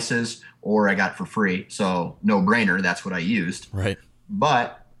cheap prices, or I got it for free. So no brainer, that's what I used. Right.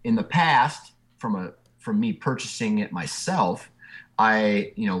 But in the past, from me purchasing it myself,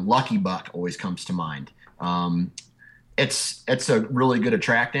 Lucky Buck always comes to mind. It's a really good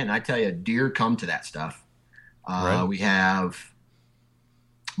attractant, and I tell you, deer come to that stuff. Right. We have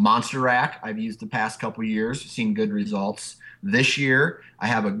Monster Rack I've used the past couple years, seen good results. This year, I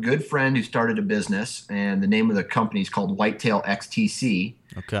have a good friend who started a business, and the name of the company is called Whitetail XTC.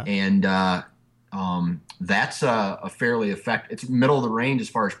 Okay. And that's a fairly effective. It's middle of the range as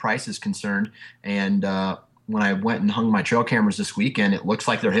far as price is concerned. And when I went and hung my trail cameras this weekend, it looks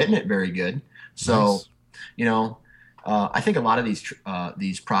like they're hitting it very good. So, nice. I think a lot of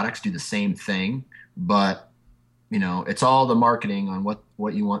these products do the same thing, but it's all the marketing on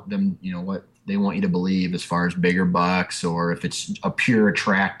what you want them, what they want you to believe as far as bigger bucks, or if it's a pure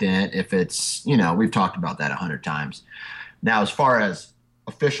attractant, if it's, we've talked about that 100 times. Now, as far as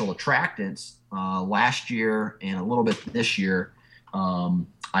official attractants, last year and a little bit this year,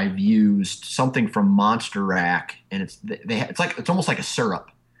 I've used something from Monster Rack, and it's almost like a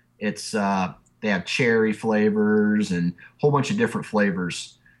syrup. It's they have cherry flavors and a whole bunch of different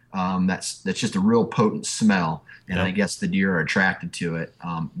flavors. That's just a real potent smell, and Yep. I guess the deer are attracted to it.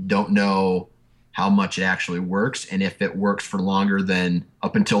 Don't know how much it actually works, and if it works for longer than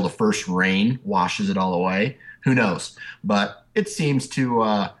up until the first rain washes it all away. Who knows? But it seems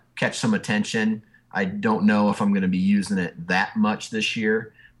to catch some attention. I don't know if I'm going to be using it that much this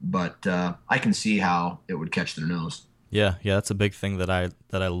year, but I can see how it would catch their nose. Yeah, that's a big thing that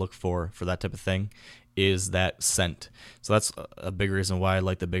I look for that type of thing, is that scent. So that's a big reason why I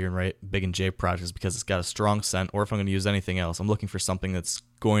like the Big & J product, is because it's got a strong scent. Or if I'm going to use anything else, I'm looking for something that's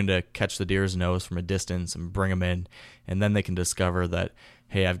going to catch the deer's nose from a distance and bring them in, and then they can discover that,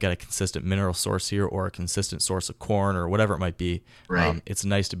 hey, I've got a consistent mineral source here, or a consistent source of corn, or whatever it might be. Right. It's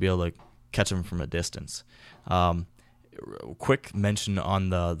nice to be able to catch them from a distance. Quick mention on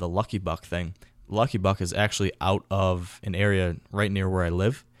the Lucky Buck thing. Lucky Buck is actually out of an area right near where I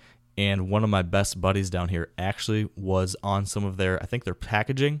live, and one of my best buddies down here actually was on some of their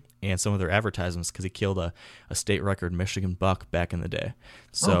packaging and some of their advertisements, because he killed a state record Michigan buck back in the day.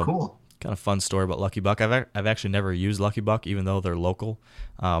 So, cool. Kind of fun story about Lucky Buck. I've actually never used Lucky Buck, even though they're local,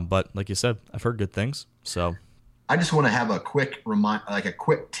 but like you said, I've heard good things. So I just want to have a quick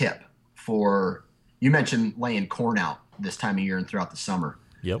quick tip for, you mentioned laying corn out this time of year and throughout the summer.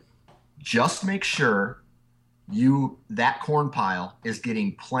 Yep. Just make sure that corn pile is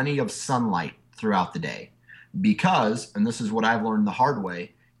getting plenty of sunlight throughout the day, because, and this is what I've learned the hard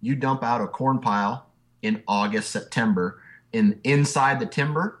way, you dump out a corn pile in August, September, inside the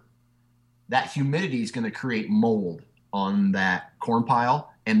timber, that humidity is going to create mold on that corn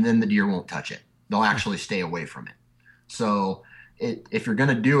pile, and then the deer won't touch it. They'll actually stay away from it. So if you're going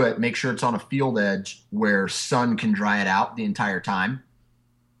to do it, make sure it's on a field edge where sun can dry it out the entire time.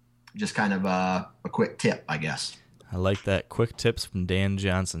 Just kind of a quick tip, I guess. I like that. Quick tips from Dan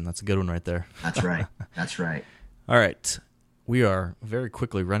Johnson. That's a good one right there. That's right. That's right. All right. We are very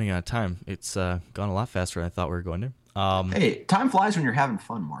quickly running out of time. It's gone a lot faster than I thought we were going to. Hey, time flies when you're having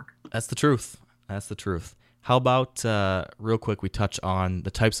fun, Mark. That's the truth. How about, real quick, we touch on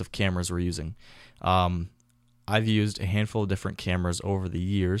the types of cameras we're using. I've used a handful of different cameras over the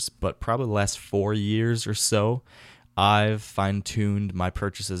years, but probably the last 4 years or so, I've fine-tuned my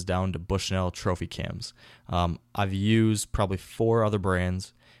purchases down to Bushnell trophy cams. I've used probably 4 other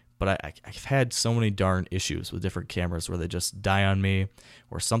brands, but I've had so many darn issues with different cameras where they just die on me,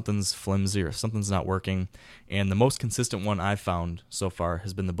 or something's flimsy, or something's not working. And the most consistent one I've found so far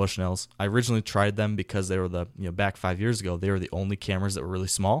has been the Bushnells. I originally tried them because they were back 5 years ago, they were the only cameras that were really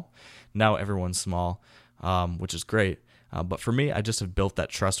small. Now everyone's small, which is great. But for me, I just have built that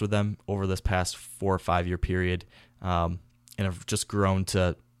trust with them over this past 4 or 5 year period, and I've just grown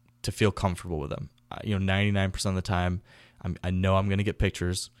to feel comfortable with them. 99% of the time, I know I'm going to get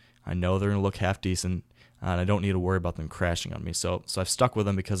pictures. I know they're going to look half decent, and I don't need to worry about them crashing on me. So I've stuck with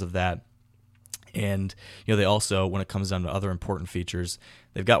them because of that. And they also, when it comes down to other important features,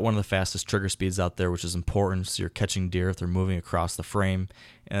 they've got one of the fastest trigger speeds out there, which is important. So you're catching deer if they're moving across the frame,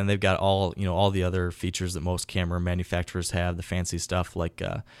 and they've got all the other features that most camera manufacturers have, the fancy stuff like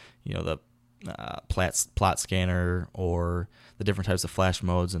the plot scanner, or the different types of flash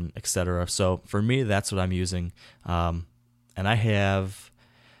modes, and etc. So for me, that's what I'm using, and I have,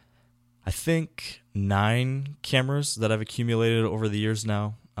 I think, 9 cameras that I've accumulated over the years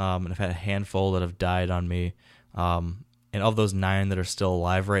now. And I've had a handful that have died on me. And of those 9 that are still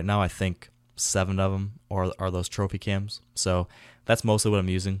alive right now, I think 7 of them are those trophy cams. So that's mostly what I'm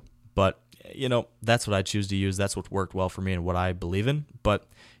using. But, that's what I choose to use. That's what worked well for me and what I believe in. But,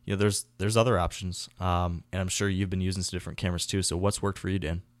 there's other options. And I'm sure you've been using some different cameras too. So what's worked for you,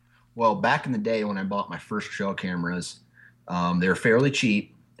 Dan? Well, back in the day when I bought my first trail cameras, they were fairly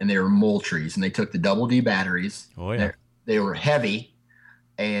cheap, and they were Moultries, and they took the double D batteries. Oh, yeah. They were heavy,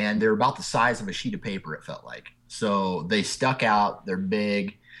 and they're about the size of a sheet of paper, it felt like. So they stuck out. They're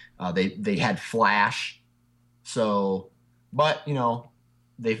big. They had flash. So, but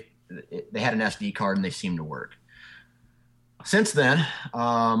they had an SD card, and they seemed to work. Since then,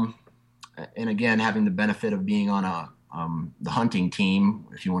 and again, having the benefit of being on the hunting team,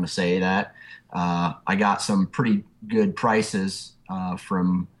 if you want to say that, I got some pretty good prices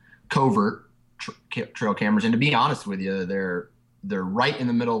from Covert trail cameras. And to be honest with you, they're right in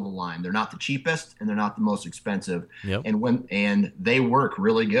the middle of the line. They're not the cheapest, and they're not the most expensive. Yep. And they work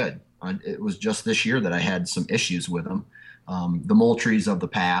really good. It was just this year that I had some issues with them. The Moultries of the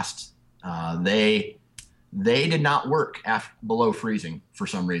past, they did not work below freezing for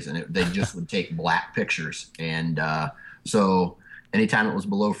some reason. They just would take black pictures. And so anytime it was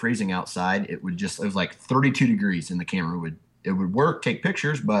below freezing outside, it was like 32 degrees, and the camera would work, take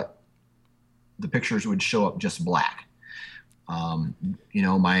pictures, but the pictures would show up just black.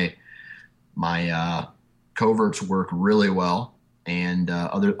 My Coverts work really well, and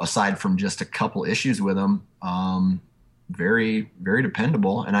aside from just a couple issues with them, very, very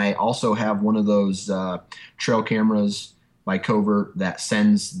dependable. And I also have one of those trail cameras by Covert that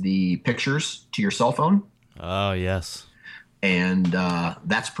sends the pictures to your cell phone. Oh, yes. And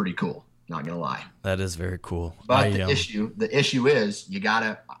that's pretty cool, not gonna lie. That is very cool. But the issue is you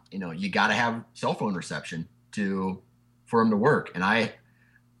gotta have cell phone reception for them to work. And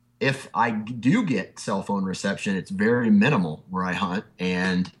if I do get cell phone reception, it's very minimal where I hunt,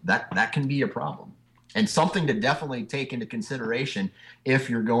 and that can be a problem, and something to definitely take into consideration if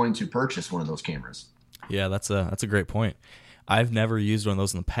you're going to purchase one of those cameras. Yeah, that's a great point. I've never used one of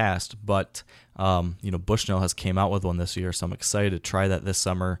those in the past, but Bushnell has came out with one this year, so I'm excited to try that this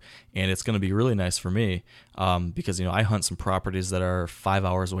summer, and it's going to be really nice for me because I hunt some properties that are 5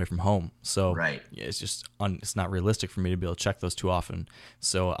 hours away from home, so right. It's just it's not realistic for me to be able to check those too often.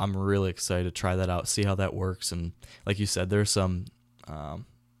 So I'm really excited to try that out, see how that works, and like you said, there's some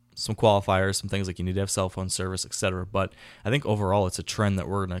qualifiers, some things like you need to have cell phone service, etc. But I think overall it's a trend that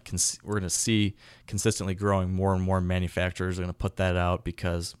we're gonna see consistently growing. More and more manufacturers are gonna put that out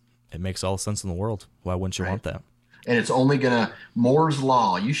because it makes all the sense in the world. Why wouldn't you want that? And it's only Moore's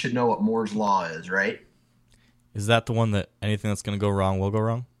Law. You should know what Moore's Law is, right? Is that the one that anything that's gonna go wrong will go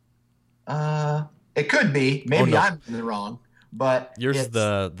wrong? It could be. Maybe I'm wrong, but yours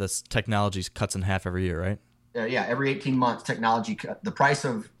the technology cuts in half every year, right? Yeah, every 18 months, the price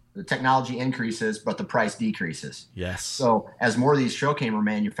of the technology increases, but the price decreases. Yes. So as more of these trail camera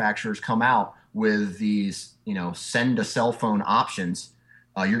manufacturers come out with these, send a cell phone options,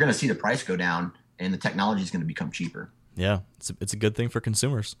 you're going to see the price go down, and the technology is going to become cheaper. Yeah, it's a good thing for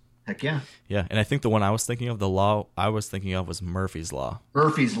consumers. Heck yeah. Yeah, and I think the one I was thinking of, the law I was thinking of was Murphy's Law.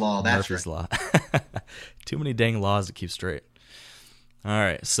 Murphy's Law, that's Murphy's right. Law. Too many dang laws to keep straight. All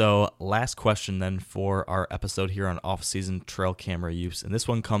right, so last question then for our episode here on off-season trail camera use. And this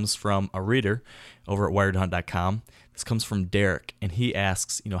one comes from a reader over at wiredhunt.com. This comes from Derek, and he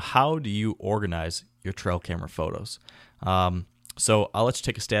asks, how do you organize your trail camera photos? So I'll let you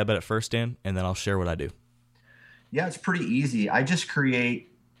take a stab at it first, Dan, and then I'll share what I do. Yeah, it's pretty easy. I just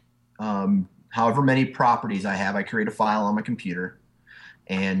create however many properties I have. I create a file on my computer,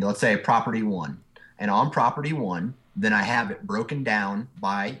 and let's say property 1. And on property 1, then I have it broken down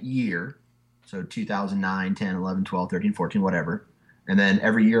by year. So 2009, 10, 11, 12, 13, 14, whatever. And then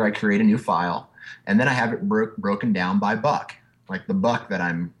every year I create a new file. And then I have it broken down by buck, like the buck that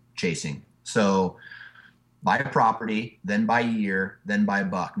I'm chasing. So by property, then by year, then by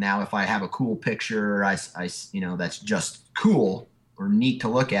buck. Now, if I have a cool picture, that's just cool or neat to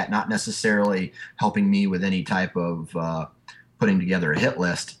look at, not necessarily helping me with any type of putting together a hit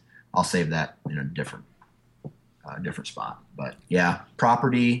list, I'll save that in a different spot. But yeah,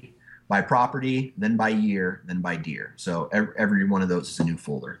 property by property, then by year, then by deer. So every one of those is a new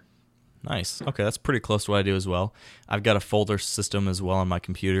folder. Nice. Okay, that's pretty close to what I do as well. I've got a folder system as well on my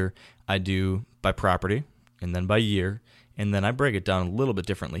computer. I do by property and then by year, and then I break it down a little bit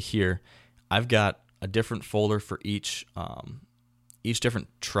differently here. I've got a different folder for each different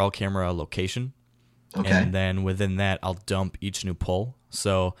trail camera location. Okay. And then within that, I'll dump each new pull.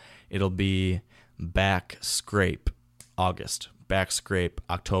 So it'll be back scrape August, back scrape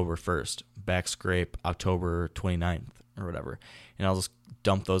October 1st, back scrape October 29th or whatever. And I'll just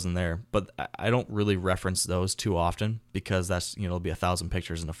dump those in there. But I don't really reference those too often because that's, it'll be 1,000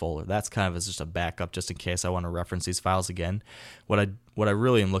 pictures in a folder. That's kind of as just a backup just in case I want to reference these files again. What I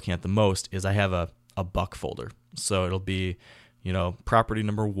really am looking at the most is I have a buck folder. So it'll be, property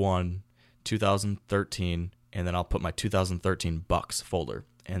number 1, 2013, and then I'll put my 2013 bucks folder.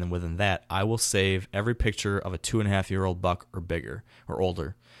 And then within that, I will save every picture of a 2.5-year-old buck or bigger or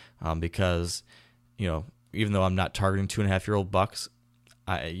older, because, even though I'm not targeting 2.5-year-old bucks,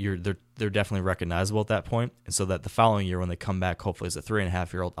 they're definitely recognizable at that point. And so that the following year when they come back, hopefully as a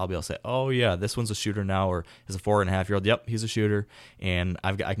 3.5-year-old, I'll be able to say, oh yeah, this one's a shooter now, or as a 4.5-year-old, yep, he's a shooter. And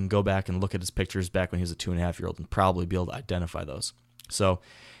I can go back and look at his pictures back when he was a 2.5-year-old and probably be able to identify those. So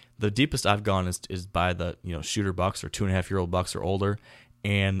the deepest I've gone is by the shooter bucks or 2.5-year-old bucks or older.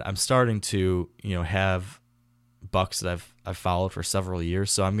 And I'm starting to, have bucks that I've followed for several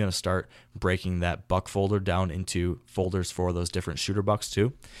years. So I'm going to start breaking that buck folder down into folders for those different shooter bucks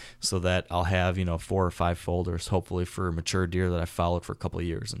too, so that I'll have, 4 or 5 folders, hopefully for mature deer that I've followed for a couple of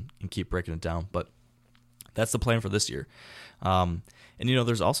years and keep breaking it down. But that's the plan for this year. And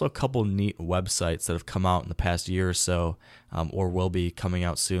there's also a couple neat websites that have come out in the past year or so, or will be coming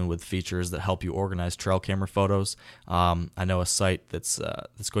out soon with features that help you organize trail camera photos. I know a site that's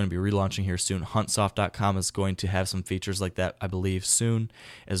going to be relaunching here soon. Huntsoft.com is going to have some features like that, I believe, soon,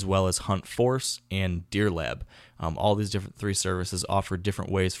 as well as Hunt Force and Deer Lab. All these different 3 services offer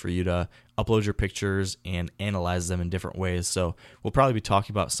different ways for you to upload your pictures and analyze them in different ways. So we'll probably be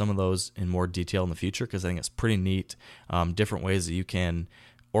talking about some of those in more detail in the future because I think it's pretty neat. Different ways that you can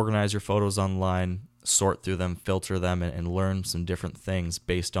organize your photos online, sort through them, filter them, and learn some different things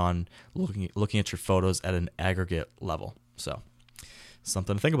based on looking at your photos at an aggregate level. So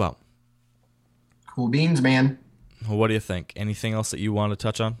something to think about. Cool beans, man. Well, what do you think? Anything else that you want to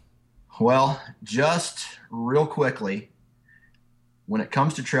touch on? Well, just real quickly, when it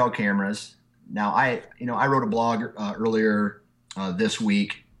comes to trail cameras, now I wrote a blog earlier this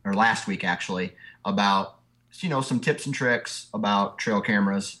week or last week actually about some tips and tricks about trail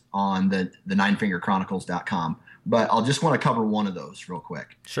cameras on the ninefingerchronicles.com. But I'll just want to cover one of those real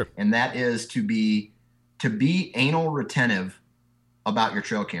quick. Sure. And that is to be anal retentive about your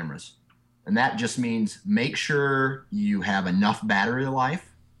trail cameras. And that just means make sure you have enough battery life.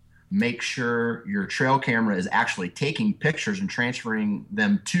 Make sure your trail camera is actually taking pictures and transferring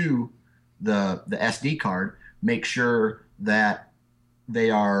them to the SD card. Make sure that they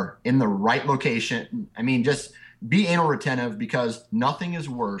are in the right location. I mean, just be anal retentive, because nothing is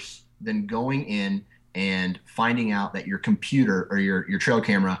worse than going in and finding out that your computer or your trail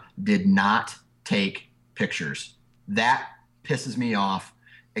camera did not take pictures. That pisses me off,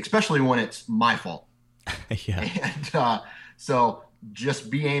 especially when it's my fault. Yeah. And so just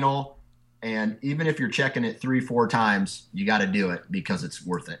be anal, and even if you're checking it 3-4 times, you got to do it because it's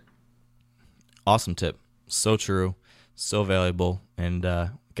worth it. Awesome tip. So true, so valuable, and got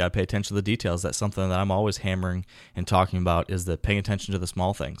to pay attention to the details. That's something that I'm always hammering and talking about, is that paying attention to the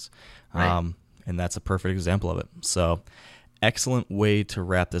small things. Right. And that's a perfect example of it. So excellent way to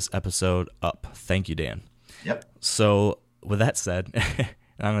wrap this episode up. Thank you, Dan. Yep. So with that said,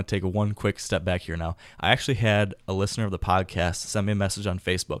 and I'm going to take one quick step back here now. I actually had a listener of the podcast send me a message on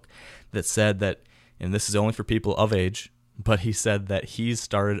Facebook that said that, and this is only for people of age, but he said that he's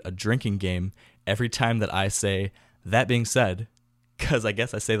started a drinking game every time that I say, that being said, because I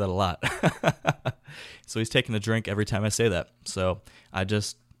guess I say that a lot. So he's taking a drink every time I say that. So I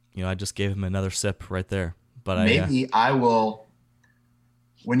just gave him another sip right there. But maybe I will,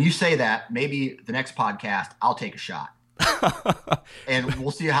 when you say that, maybe the next podcast, I'll take a shot. And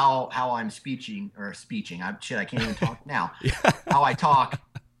we'll see how I'm speeching. I can't even talk now. How I talk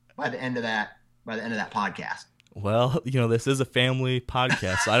by the end of that podcast. Well, this is a family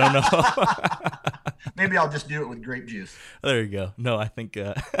podcast, so I don't know. Maybe I'll just do it with grape juice. There you go. No, I think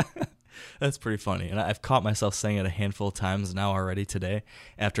that's pretty funny. And I've caught myself saying it a handful of times now already today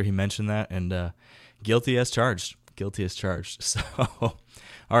after he mentioned that. And guilty as charged. Guilty as charged. So, all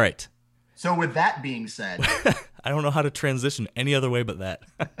right. So with that being said. I don't know how to transition any other way but that.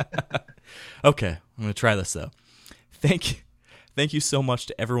 Okay, I'm going to try this, though. Thank you so much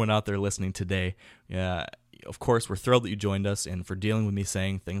to everyone out there listening today. Of course, we're thrilled that you joined us and for dealing with me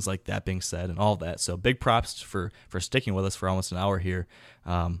saying things like that being said and all that. So big props for sticking with us for almost an hour here.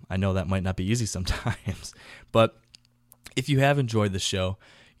 I know that might not be easy sometimes. But if you have enjoyed the show,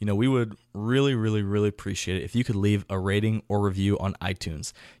 we would really, really, really appreciate it if you could leave a rating or review on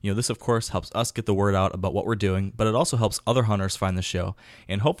iTunes. This, of course, helps us get the word out about what we're doing, but it also helps other hunters find the show.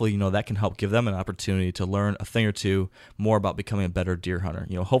 And hopefully, that can help give them an opportunity to learn a thing or two more about becoming a better deer hunter.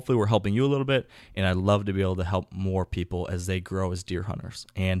 Hopefully we're helping you a little bit, and I'd love to be able to help more people as they grow as deer hunters.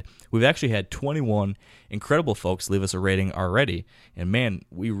 And we've actually had 21 incredible folks leave us a rating already. And man,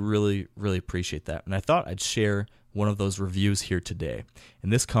 we really, really appreciate that. And I thought I'd share one of those reviews here today.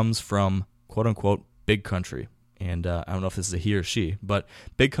 And this comes from, quote unquote, Big Country. And I don't know if this is a he or she, but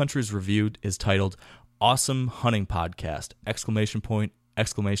Big Country's review is titled Awesome Hunting Podcast, !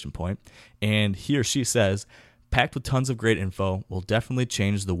 And he or she says, packed with tons of great info, will definitely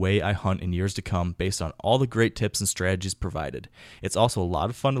change the way I hunt in years to come based on all the great tips and strategies provided. It's also a lot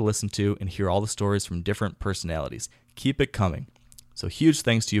of fun to listen to and hear all the stories from different personalities. Keep it coming. So huge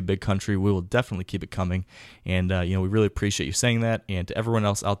thanks to you, Big Country. We will definitely keep it coming. And, we really appreciate you saying that. And to everyone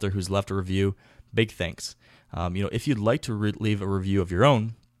else out there who's left a review, big thanks. If you'd like to leave a review of your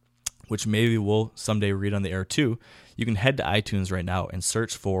own, which maybe we'll someday read on the air too, you can head to iTunes right now and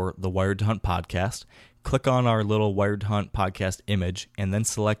search for the Wired to Hunt podcast. Click on our little Wired to Hunt podcast image and then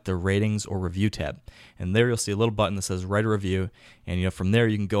select the ratings or review tab. And there you'll see a little button that says write a review. And from there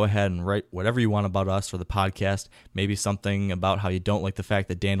you can go ahead and write whatever you want about us or the podcast. Maybe something about how you don't like the fact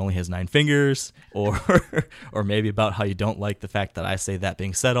that Dan only has 9 fingers, or or maybe about how you don't like the fact that I say that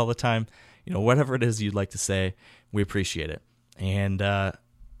being said all the time. Whatever it is you'd like to say, we appreciate it. And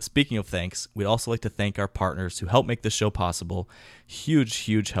speaking of thanks, we'd also like to thank our partners who help make this show possible. Huge,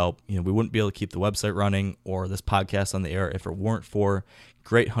 huge help. We wouldn't be able to keep the website running or this podcast on the air if it weren't for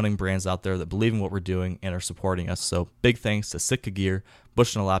great hunting brands out there that believe in what we're doing and are supporting us. So big thanks to Sitka Gear,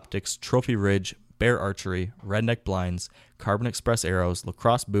 Bushnell Optics, Trophy Ridge, Bear Archery, Redneck Blinds, Carbon Express Arrows,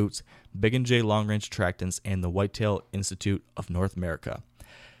 Lacrosse Boots, Big & J Long Range Attractants, and the Whitetail Institute of North America.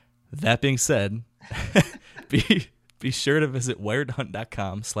 That being said, be sure to visit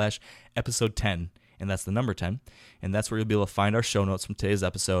wiredhunt.com/episode 10, and that's the number 10, and that's where you'll be able to find our show notes from today's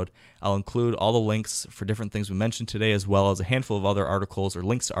episode. I'll include all the links for different things we mentioned today, as well as a handful of other articles or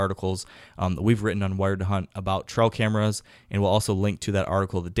links to articles that we've written on Wired to Hunt about trail cameras, and we'll also link to that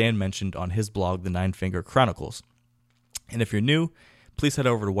article that Dan mentioned on his blog, The Nine Finger Chronicles. And if you're new, please head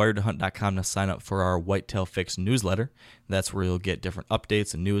over to wiredtohunt.com to sign up for our Whitetail Fix newsletter. That's where you'll get different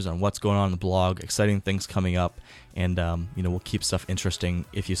updates and news on what's going on in the blog, exciting things coming up, and we'll keep stuff interesting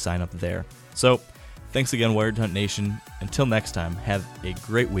if you sign up there. So thanks again, Wired to Hunt Nation. Until next time, have a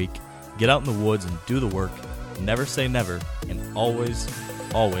great week. Get out in the woods and do the work. Never say never, and always,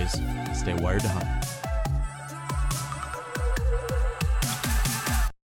 always stay wired to hunt.